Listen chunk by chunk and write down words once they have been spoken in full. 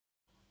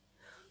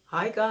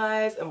Hi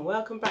guys, and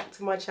welcome back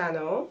to my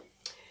channel.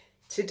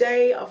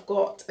 Today I've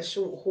got a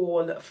short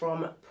haul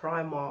from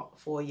Primark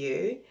for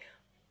you.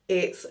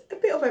 It's a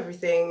bit of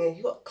everything.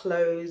 You've got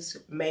clothes,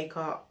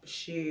 makeup,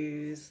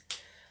 shoes.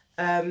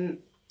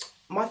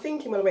 My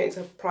thinking when I went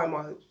into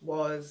Primark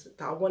was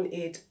that I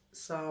wanted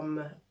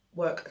some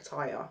work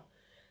attire.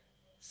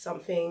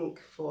 Something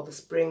for the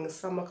spring,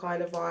 summer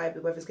kind of vibe.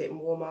 The weather's getting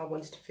warmer. I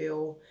wanted to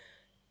feel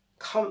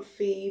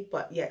comfy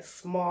but yet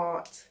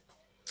smart.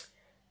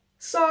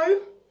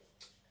 So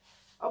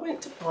I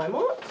went to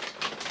Primark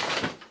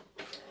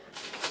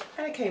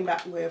and I came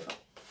back with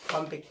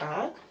one big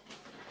bag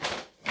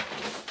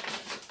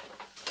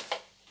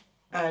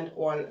and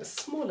one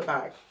smaller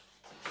bag.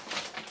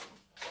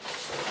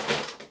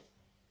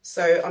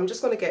 So I'm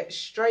just going to get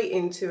straight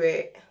into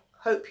it.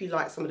 Hope you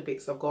like some of the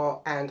bits I've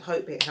got and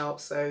hope it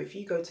helps. So if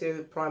you go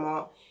to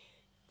Primark,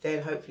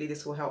 then hopefully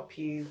this will help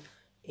you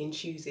in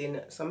choosing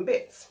some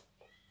bits.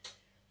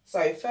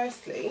 So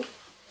firstly,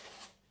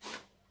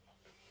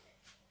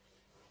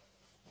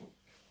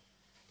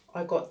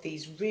 I got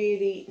these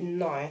really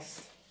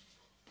nice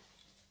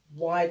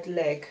wide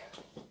leg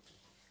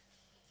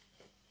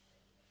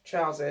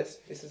trousers.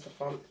 This is the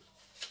front.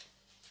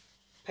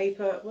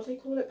 Paper, what do they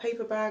call it?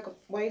 Paper bag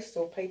waist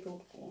or paper,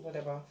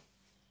 whatever.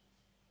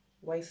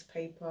 Waist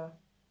paper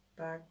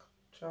bag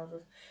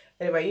trousers.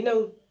 Anyway,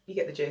 you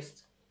get the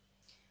gist.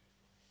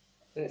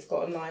 And it's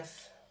got a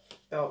nice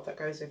belt that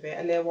goes with it,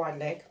 and they're wide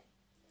leg.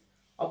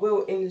 I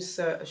will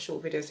insert a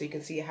short video so you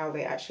can see how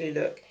they actually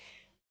look.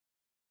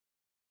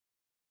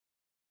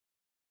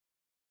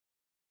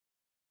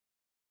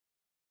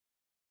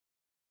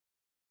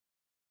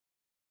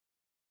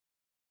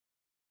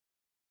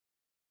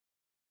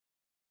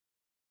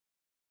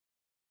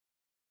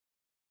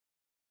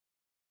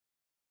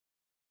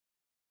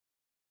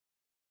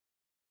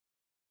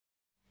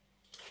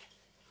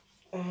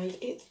 And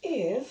it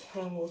is,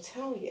 I will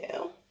tell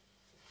you,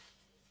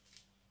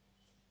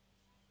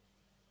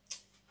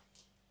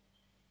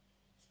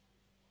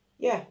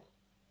 yeah,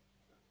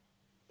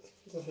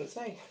 it doesn't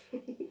say.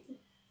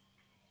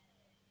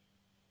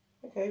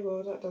 Okay,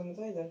 well that doesn't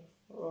say then.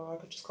 Well,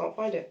 I just can't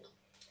find it.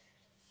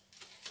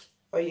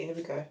 Oh yeah, here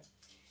we go.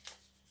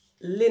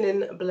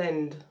 Linen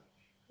blend.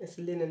 It's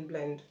linen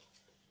blend.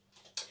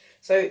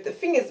 So the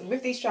thing is,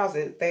 with these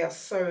trousers, they are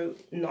so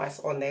nice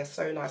on. They're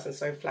so nice and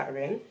so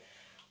flattering.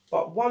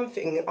 But one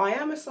thing, I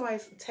am a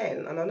size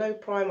 10, and I know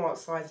Primark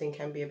sizing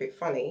can be a bit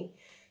funny.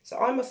 So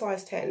I'm a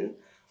size 10,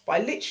 but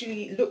I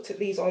literally looked at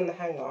these on the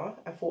hanger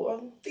and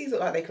thought, oh, these look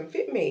like they can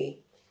fit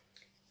me.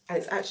 And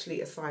it's actually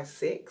a size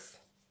 6,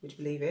 would you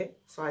believe it?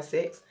 Size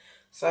 6.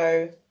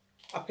 So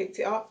I picked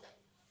it up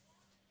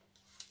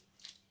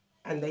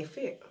and they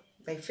fit.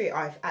 They fit.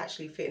 I've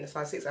actually fit in a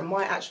size 6, and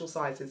my actual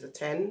size is a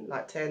 10,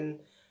 like 10,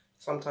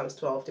 sometimes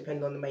 12,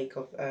 depending on the make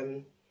of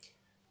and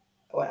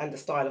the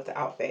style of the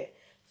outfit.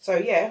 So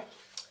yeah,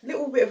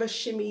 little bit of a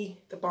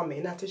shimmy the bum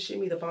in. I had to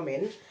shimmy the bum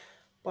in,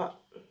 but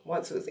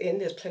once it was in,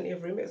 there's plenty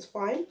of room. It was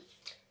fine.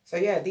 So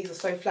yeah, these are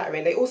so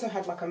flattering. They also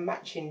had like a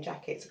matching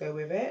jacket to go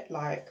with it.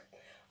 Like,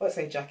 I won't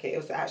say jacket, it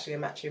was actually a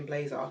matching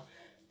blazer,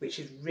 which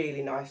is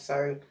really nice.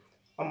 So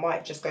I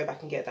might just go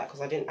back and get that because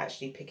I didn't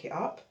actually pick it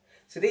up.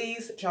 So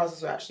these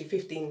trousers were actually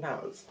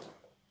 £15.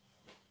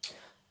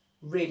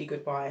 Really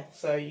good buy.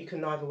 So you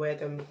can either wear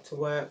them to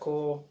work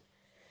or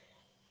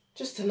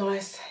just a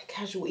nice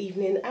casual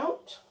evening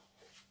out.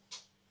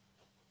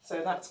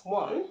 So that's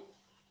one.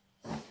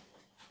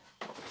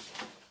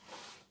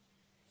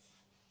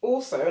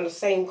 Also, on the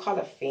same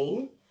colour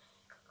theme,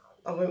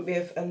 I went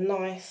with a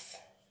nice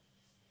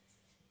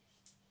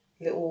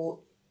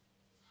little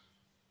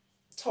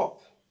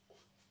top.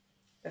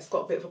 It's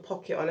got a bit of a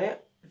pocket on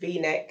it,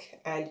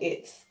 V-neck, and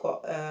it's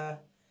got a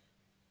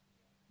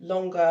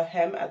longer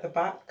hem at the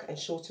back and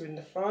shorter in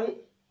the front.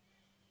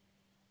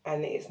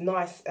 And it's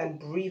nice and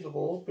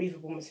breathable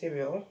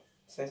material.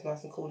 So it's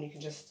nice and cool and you can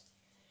just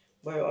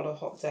wear it on a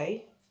hot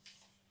day.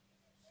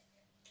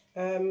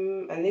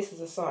 And this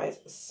is a size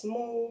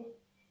small,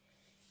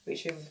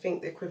 which is I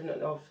think the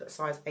equivalent of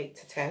size 8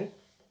 to 10.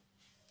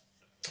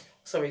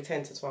 Sorry,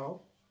 10 to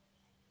 12.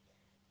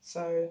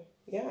 So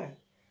yeah,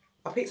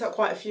 I picked up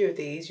quite a few of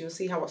these. You'll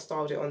see how I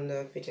styled it on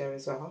the video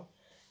as well.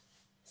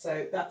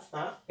 So that's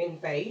that in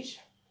beige.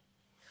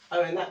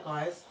 Oh, and that,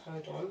 guys,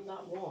 hold on,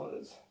 that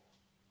was,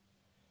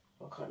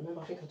 I can't remember,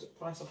 I think I took the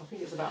price off. I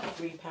think it's about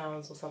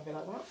 £3 or something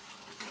like that.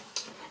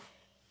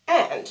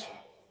 And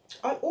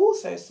I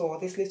also saw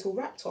this little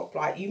wrap top.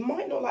 Like, you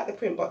might not like the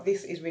print, but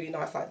this is really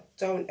nice. Like,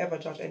 don't ever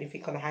judge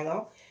anything on a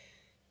hanger.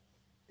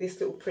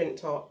 This little print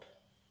top,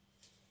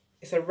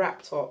 it's a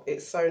wrap top.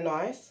 It's so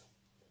nice.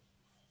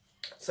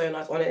 So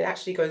nice on it. It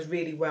actually goes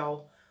really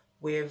well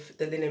with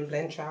the linen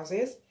blend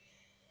trousers.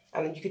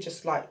 And then you could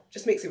just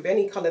mix it with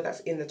any colour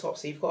that's in the top.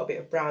 So you've got a bit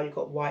of brown, you've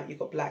got white, you've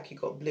got black,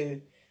 you've got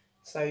blue.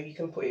 So you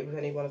can put it with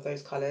any one of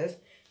those colours.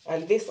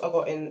 And this I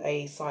got in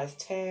a size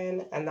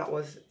 10, and that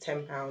was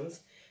 £10.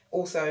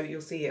 Also,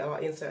 you'll see I'll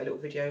insert a little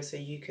video so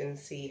you can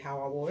see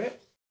how I wore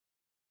it.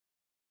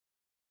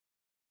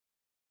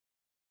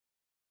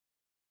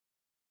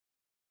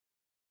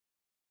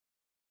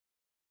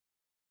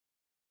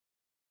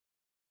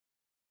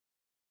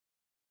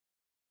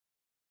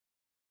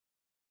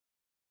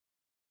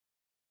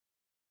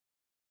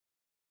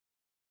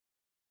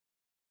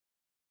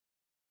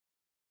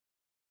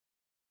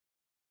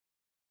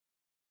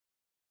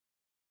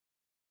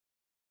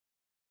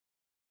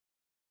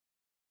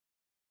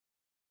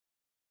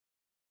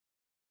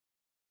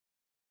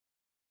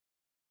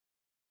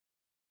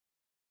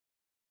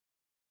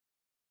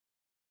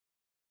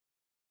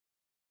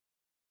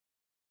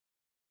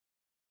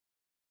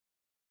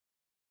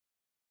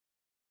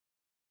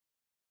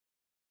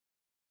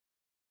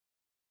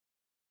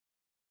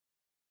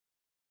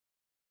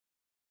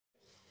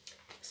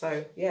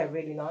 So yeah,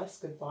 really nice,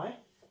 good buy.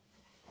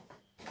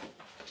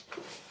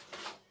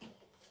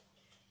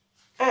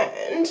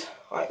 And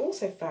I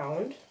also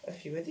found a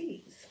few of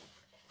these.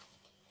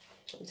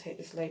 Let me take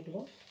this label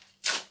off.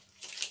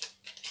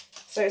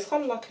 So it's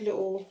kind of like a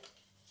little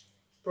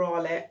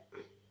bralette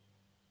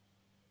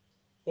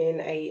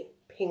in a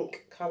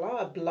pink colour,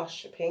 a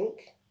blush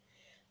pink.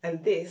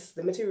 And this,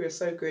 the material is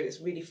so good,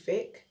 it's really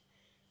thick.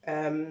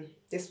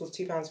 This was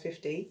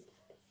 £2.50.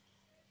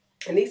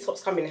 And these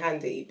tops come in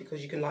handy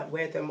because you can like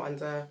wear them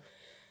under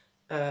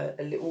a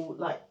little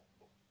like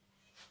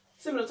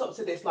similar top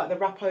to this, like the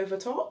wrap over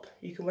top.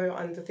 You can wear it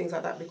under things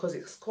like that because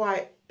it's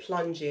quite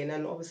plunging,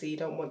 and obviously you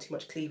don't want too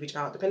much cleavage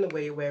out, depending on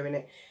where you're wearing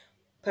it.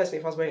 Personally,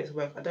 if I was wearing it to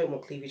work, I don't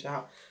want cleavage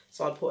out,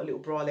 so I'd put a little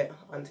bralette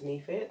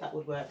underneath it. That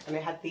would work. And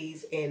they had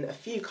these in a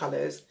few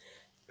colours,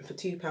 and for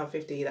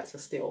 £2.50, that's a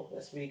steal.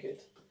 That's really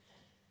good.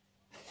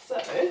 So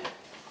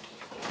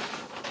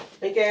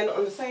again,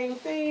 on the same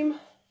theme,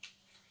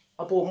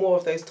 I bought more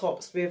of those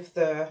tops with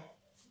the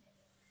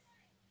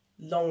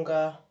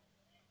longer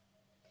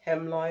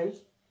hemline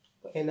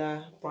in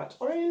a bright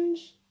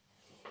orange.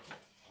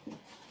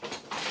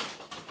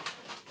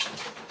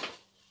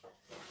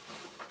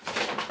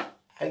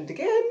 And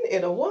again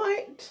in a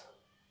white.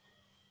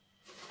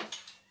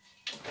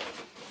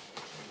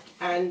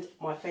 And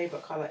my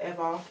favourite colour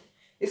ever.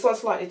 This one's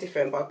slightly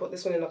different, but I bought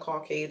this one in a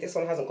khaki. This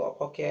one hasn't got a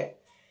pocket,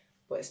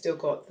 but it's still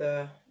got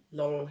the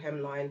long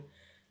hemline.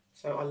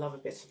 So I love a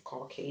bit of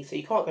khaki. So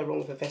you can't go wrong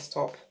with a vest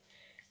top,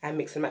 and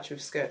mix and match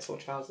with skirts or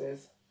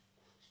trousers.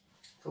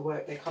 For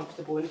work, they're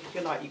comfortable, and if you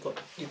feel like you've got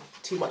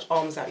too much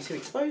arms out, you're too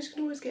exposed, you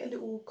can always get a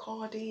little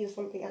cardi or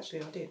something.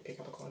 Actually, I did pick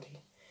up a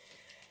cardi.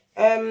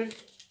 And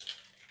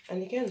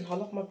again, I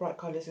love my bright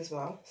colours as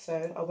well.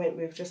 So I went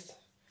with, just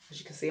as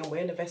you can see, I'm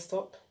wearing a vest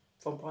top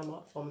from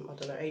Primark from, I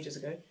don't know, ages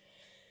ago.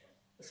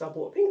 So I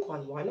bought a pink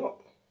one, why not?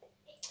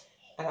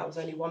 And that was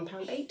only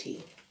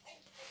 £1.80.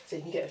 So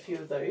you can get a few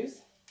of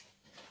those.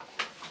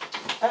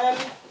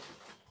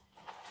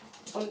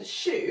 On the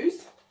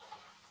shoes,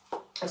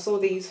 I saw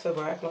these for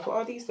work and I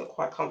thought, oh, these look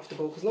quite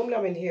comfortable, because normally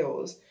I'm in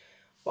heels,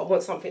 but I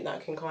want something that I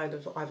can kind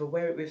of either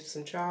wear it with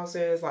some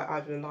trousers, like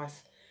either a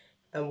nice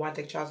wide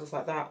leg trousers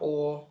like that,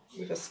 or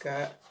with a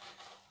skirt.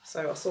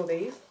 So I saw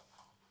these.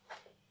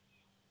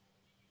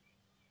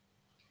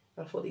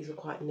 I thought these were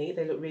quite neat.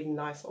 They look really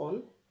nice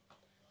on.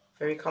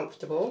 Very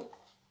comfortable.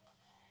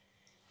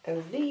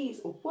 And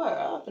these were,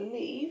 I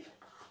believe,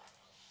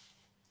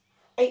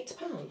 £8.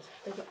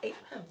 They were £8.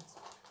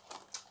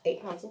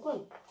 £8 and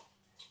 £1.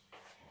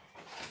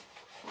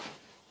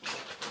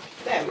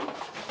 Then,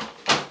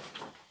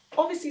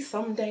 obviously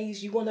some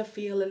days you want to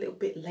feel a little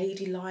bit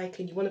ladylike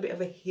and you want a bit of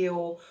a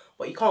heel,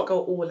 but you can't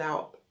go all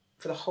out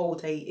for the whole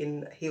day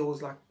in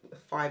heels, like a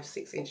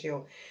 5-6 inch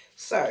heel.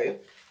 So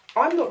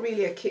I'm not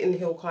really a kitten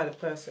heel kind of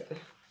person.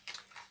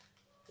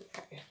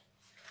 Okay.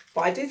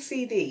 But I did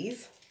see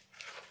these.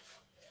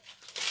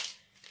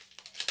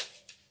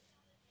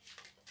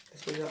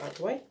 Let's move that out of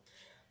the way.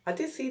 I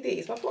did see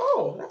these and I thought,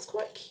 oh, that's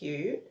quite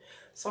cute.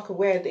 So I could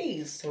wear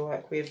these to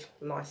work with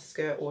a nice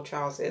skirt or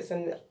trousers,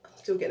 and I'm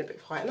still getting a bit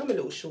of height, and I'm a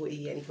little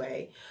shorty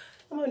anyway.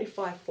 I'm only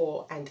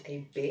 5'4" and a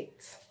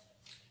bit.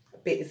 A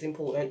bit is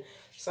important.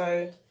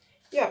 So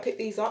yeah, I picked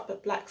these up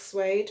at black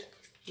suede,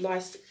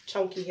 nice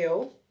chunky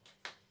heel.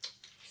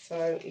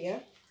 So yeah,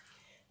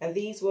 and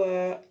these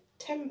were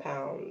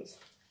 £10.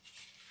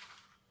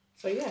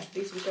 So yeah,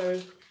 these would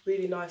go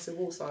really nice with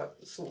all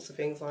sorts of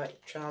things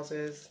like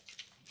trousers,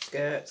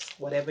 skirts,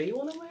 whatever you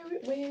want to wear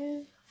it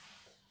with.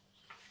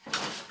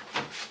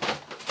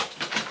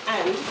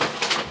 And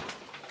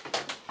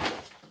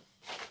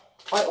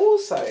I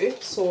also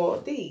saw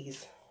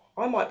these.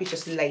 I might be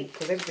just late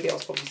because everybody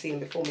else probably seen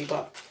them before me,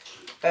 but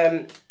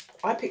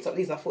I picked up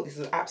these and I thought this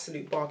was an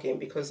absolute bargain,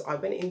 because I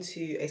went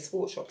into a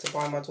sports shop to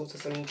buy my daughter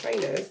some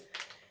trainers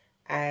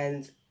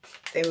and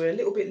they were a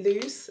little bit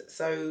loose.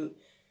 So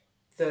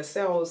the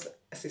sales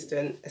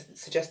assistant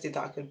suggested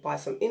that I could buy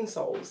some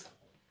insoles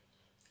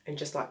and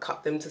just like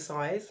cut them to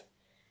size,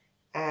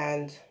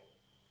 and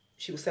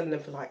she was selling them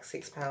for like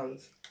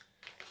 £6.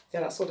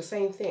 Then I saw the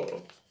same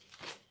thing,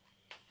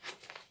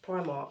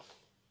 Primark,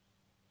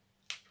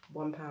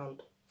 £1,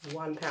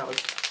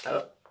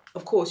 £1.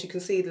 Of course, you can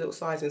see the little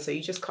sizing, so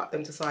you just cut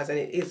them to size, and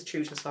it is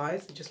true to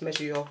size. You just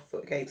measure your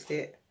foot against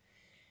it,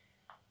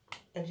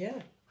 and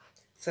yeah.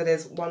 So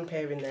there's one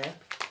pair in there,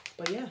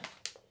 but yeah,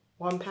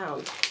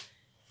 £1.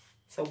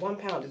 So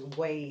 £1 is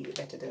way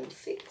better than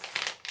 6.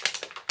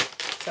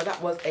 So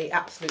that was an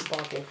absolute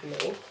bargain for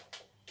me.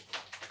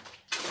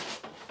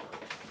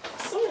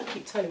 Sorry I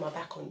keep turning my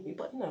back on you,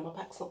 but you know, my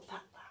back's not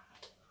that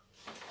bad.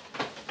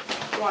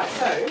 Right,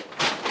 so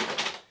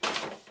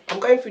I'm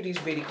going through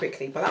these really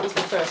quickly, but that was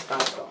the first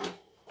bag done.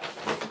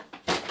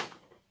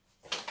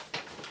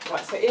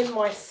 Right, so in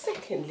my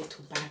second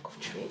little bag of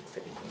tricks,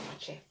 let me put my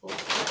chair for,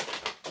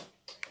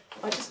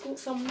 I just bought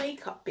some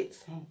makeup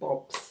bits and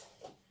bobs.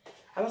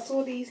 And I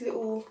saw these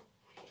little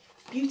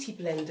beauty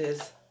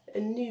blenders, a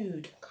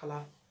nude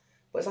colour.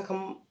 But it's like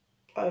a,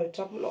 oh,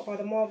 not by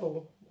the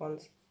Marvel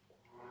ones.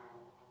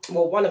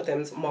 Well, one of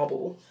them's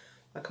marble,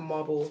 like a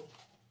marble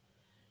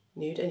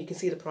nude, and you can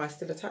see the price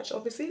still attached,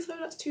 obviously. So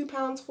that's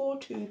 £2 for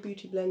 2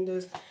 beauty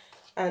blenders,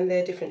 and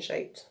they're different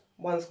shaped.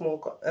 One's more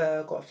got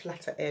a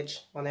flatter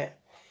edge on it.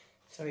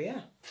 So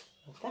yeah,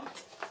 love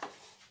that.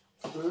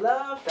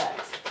 Love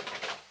that.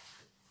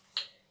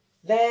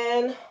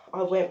 Then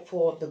I went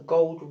for the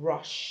Gold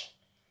Rush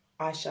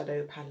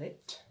eyeshadow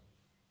palette.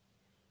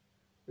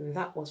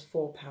 That was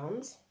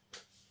 £4.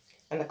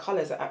 And the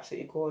colours are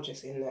absolutely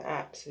gorgeous in there.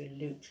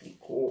 Absolutely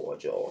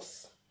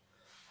gorgeous.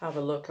 Have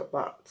a look at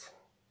that.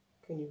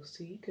 Can you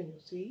see? Can you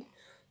see?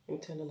 Let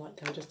me turn the light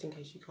down just in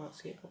case you can't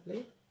see it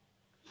properly.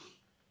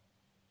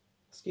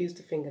 Excuse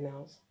the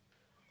fingernails.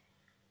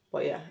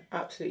 But yeah,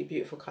 absolutely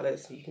beautiful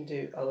colours. You can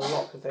do a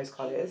lot with those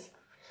colours.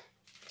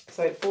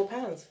 So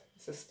 £4.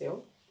 It's a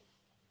steal.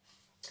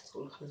 It's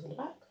all the colours on the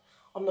back.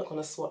 I'm not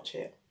going to swatch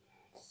it.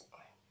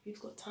 Who's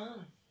got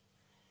time?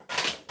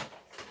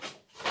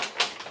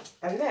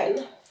 And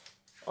then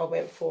I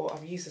went for,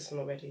 I've used this one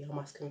already, I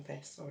must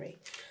confess, sorry.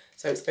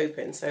 So it's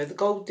open. So the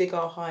Gold Digger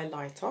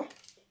highlighter.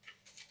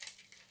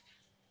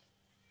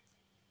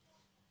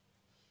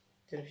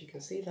 Don't know if you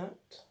can see that.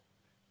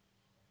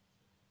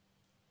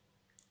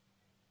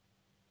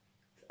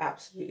 It's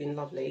absolutely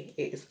lovely.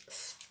 It is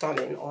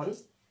stunning on.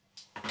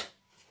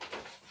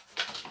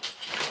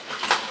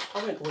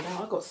 I went all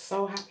out. I got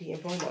so happy in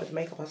Primark with the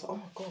makeup. I was like, oh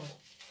my god,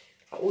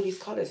 like all these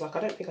colours. Like I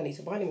don't think I need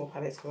to buy any more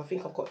palettes because I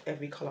think I've got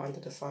every colour under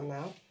the sun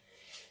now.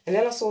 And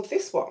then I saw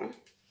this one.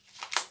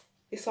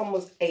 This one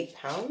was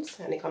 £8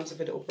 and it comes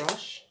with a little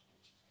brush.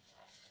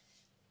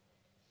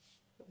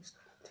 Let's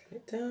take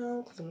it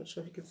down because I'm not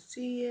sure if you can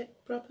see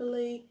it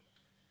properly.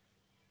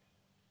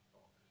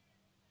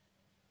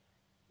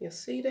 You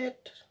see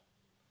that?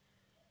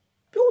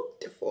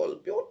 Beautiful,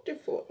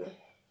 beautiful.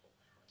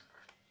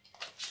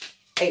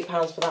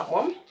 £8 for that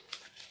one.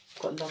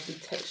 Got a lovely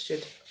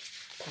textured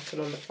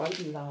pattern on the front.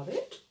 Love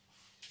it.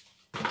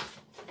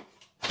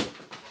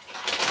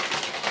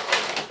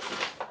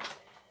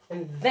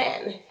 And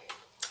then,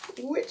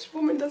 which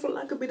woman doesn't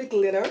like a bit of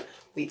glitter?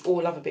 We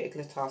all love a bit of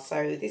glitter.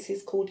 So this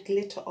is called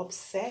Glitter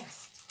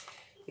Obsessed.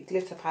 The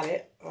glitter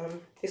palette.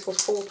 This was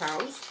 £4. Okay,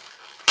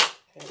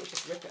 let me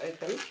just rip it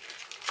open.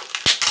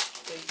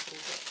 So you can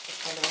get the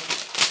colour.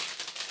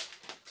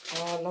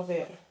 Oh, I love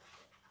it.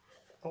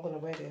 I'm gonna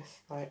wear this.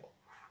 Like,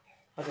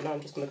 I don't know.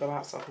 I'm just gonna go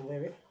out so I can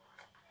wear it.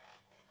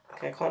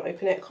 Okay, I can't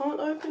open it. Can't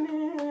open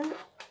it.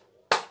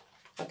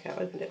 Okay, I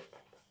opened it.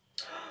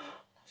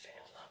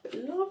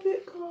 Love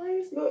it,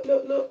 guys. Look,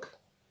 look, look.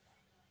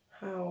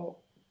 How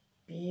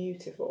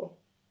beautiful.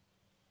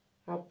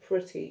 How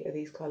pretty are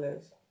these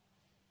colours?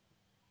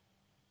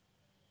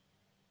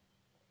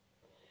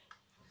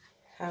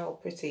 How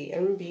pretty.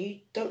 And remember, you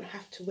don't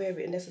have to wear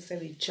it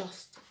necessarily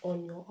just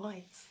on your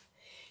eyes.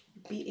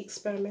 Be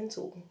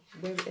experimental.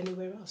 Wear it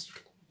anywhere else. You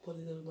can put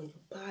it on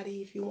your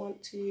body if you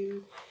want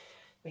to.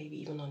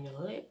 Maybe even on your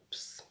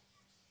lips.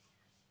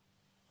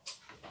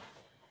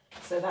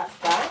 So that's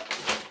that.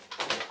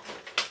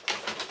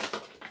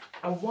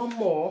 And one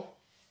more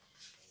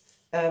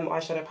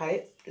eyeshadow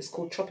palette. It's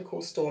called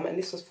Tropical Storm, and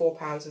this was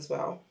 £4 as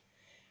well.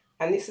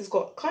 And this has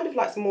got kind of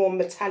like some more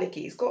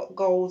metallic-y. It's got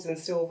golds and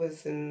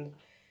silvers and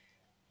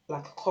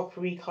like a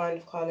coppery kind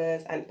of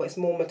colours, but it's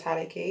more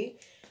metallic-y.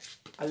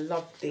 I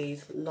love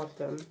these, love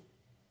them.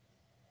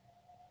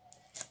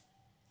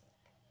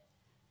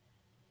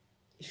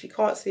 If you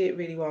can't see it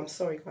really well, I'm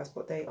sorry guys,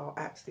 but they are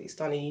absolutely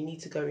stunning. You need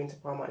to go into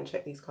Primark and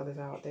check these colours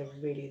out. They're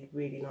really,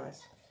 really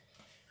nice.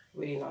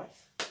 Really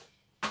nice.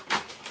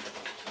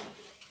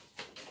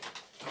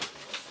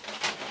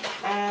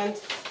 And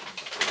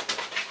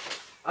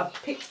I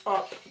picked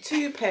up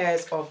 2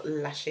 pairs of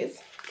lashes.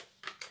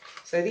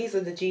 So these are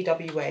the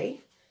GWA,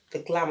 the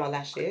Glamour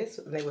lashes,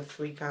 and they were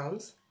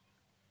 £3.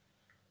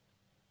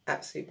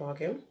 Absolute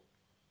bargain.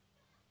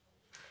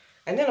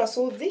 And then I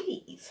saw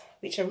these,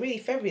 which are really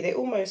feathery. They're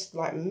almost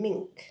like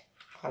mink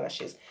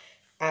eyelashes.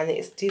 And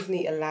it's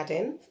Disney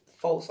Aladdin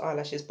false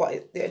eyelashes.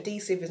 But the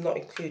adhesive is not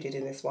included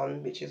in this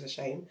one, which is a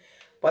shame.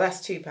 But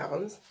that's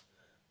 £2.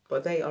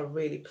 But they are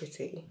really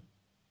pretty.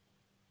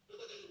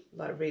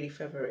 Like really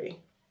feathery.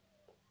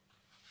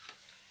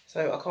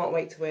 So I can't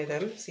wait to wear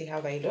them, see how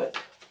they look.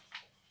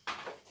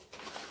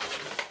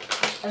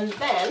 And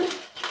then,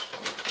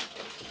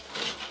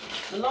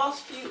 the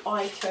last few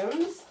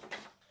items,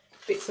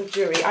 bits of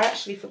jewellery. I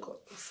actually forgot,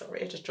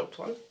 sorry, I just dropped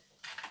one.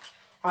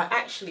 I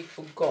actually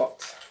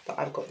forgot that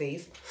I've got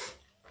these.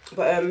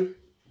 But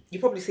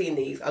you've probably seen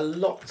these. A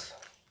lot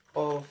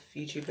of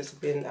YouTubers have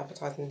been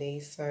advertising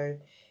these. So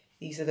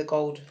these are the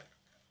gold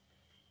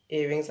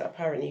earrings that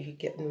apparently you could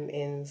get them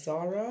in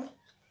Zara.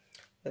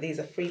 But these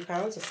are £3.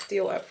 They're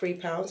still at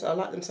 £3. I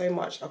like them so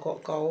much I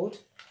got gold.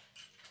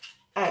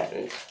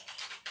 And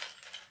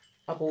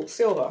I bought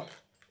silver.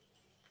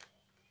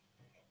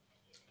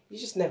 You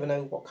just never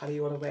know what colour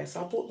you want to wear,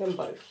 so I bought them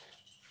both.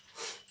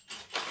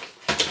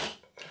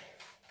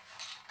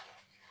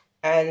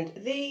 And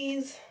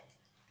these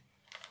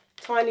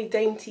tiny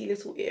dainty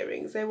little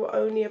earrings, they were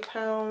only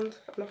 £1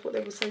 and I thought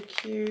they were so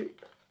cute.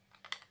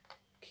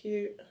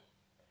 Cute.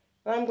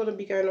 I'm going to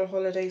be going on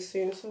holiday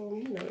soon, so,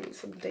 you know,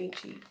 some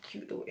dainty,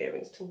 cute little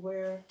earrings to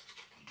wear.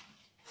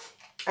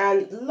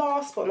 And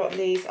last but not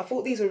least, I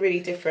thought these were really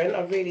different.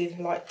 I really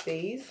like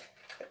these.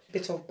 A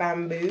bit of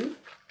bamboo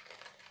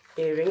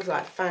earrings,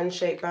 like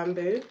fan-shaped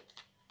bamboo.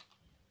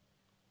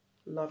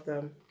 Love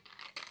them.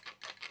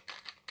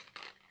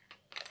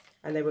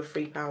 And they were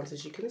 £3,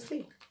 as you can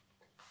see.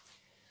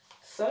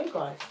 So,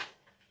 guys,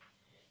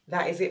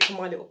 that is it for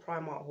my little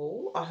Primark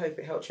haul. I hope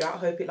it helped you out. I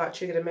hope it like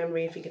triggered a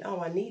memory and thinking, oh,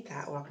 I need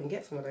that, or I can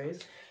get some of those.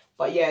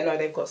 But yeah, no,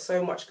 they've got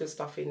so much good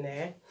stuff in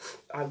there.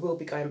 I will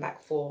be going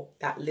back for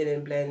that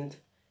linen blend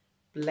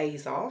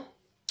blazer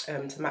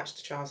to match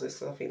the trousers,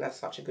 because I think that's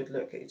such a good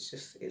look.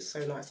 It's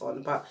so nice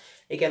on. But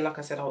again, like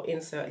I said, I'll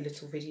insert a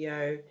little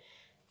video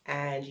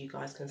and you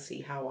guys can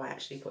see how I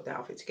actually put that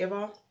outfit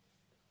together.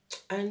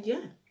 And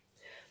yeah,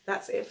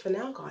 that's it for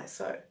now, guys.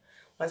 So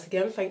once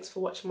again, thanks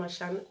for watching my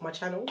channel.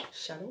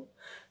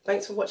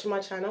 Thanks for watching my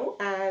channel,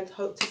 and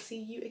hope to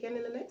see you again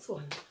in the next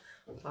one.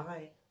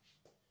 Bye.